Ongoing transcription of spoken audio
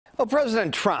Well,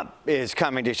 President Trump is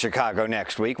coming to Chicago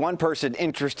next week. One person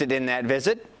interested in that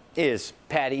visit is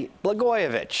Patty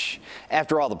Blagojevich.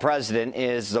 After all, the president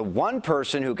is the one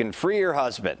person who can free her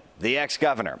husband, the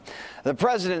ex-governor. The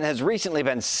president has recently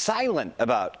been silent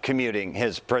about commuting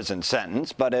his prison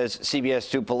sentence, but as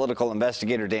CBS 2 political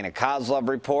investigator Dana Kozlov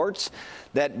reports,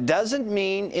 that doesn't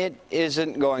mean it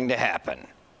isn't going to happen.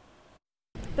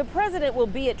 The president will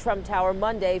be at Trump Tower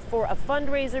Monday for a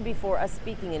fundraiser before a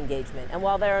speaking engagement. And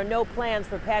while there are no plans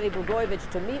for Patty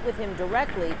Blagojevich to meet with him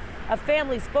directly, a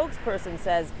family spokesperson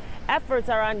says efforts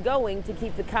are ongoing to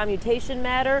keep the commutation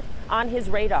matter on his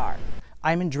radar.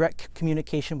 I'm in direct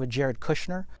communication with Jared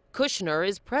Kushner. Kushner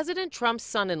is President Trump's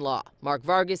son-in-law. Mark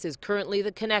Vargas is currently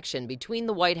the connection between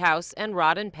the White House and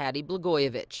Rod and Patty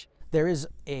Blagojevich. There is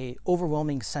an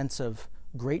overwhelming sense of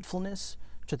gratefulness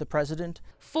to the president.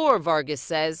 For Vargas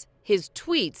says his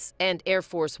tweets and Air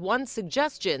Force One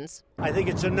suggestions, I think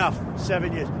it's enough,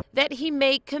 7 years, that he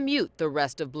may commute the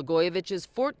rest of Blagojevich's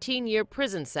 14-year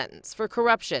prison sentence for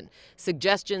corruption,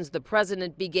 suggestions the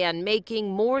president began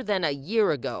making more than a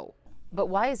year ago. But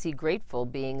why is he grateful,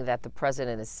 being that the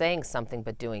president is saying something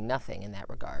but doing nothing in that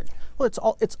regard? Well,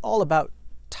 it's all about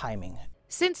timing.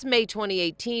 Since May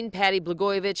 2018, Patty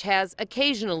Blagojevich has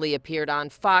occasionally appeared on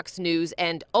Fox News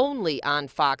and only on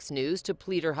Fox News to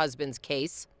plead her husband's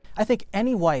case. I think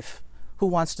any wife who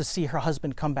wants to see her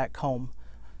husband come back home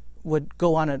would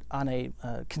go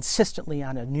consistently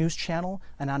on a news channel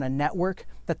and on a network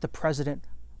that the president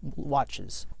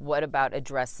watches. What about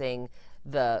addressing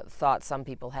the thought some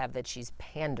people have that she's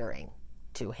pandering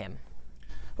to him?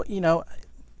 Well, you know,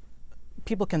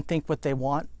 people can think what they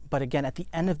want, but again, at the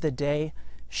end of the day,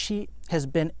 she has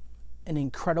been an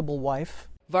incredible wife.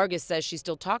 Vargas says she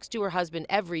still talks to her husband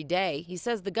every day. He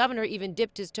says the governor even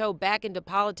dipped his toe back into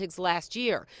politics last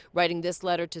year, writing this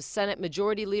letter to Senate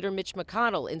Majority Leader Mitch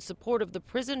McConnell in support of the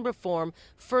Prison Reform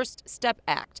First Step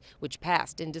Act, which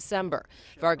passed in December.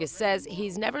 Vargas says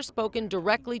he's never spoken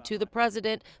directly to the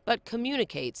president, but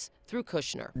communicates through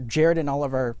Kushner. Jared, and all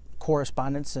of our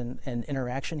correspondence and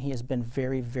interaction, he has been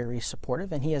very, very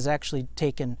supportive, and he has actually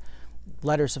taken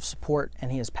letters of support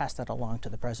and he has passed that along to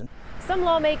the president. Some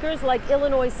lawmakers like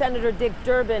Illinois Senator Dick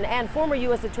Durbin and former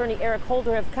U.S. Attorney Eric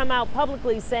Holder have come out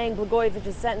publicly saying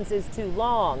Blagojevich's sentence is too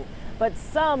long. But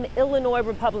some Illinois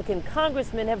Republican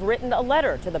congressmen have written a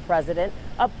letter to the president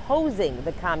opposing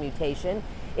the commutation.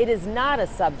 It is not a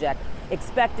subject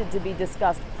expected to be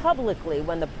discussed publicly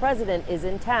when the president is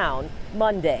in town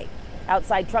Monday.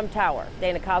 Outside Trump Tower,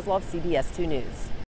 Dana Kozlov, CBS 2 News.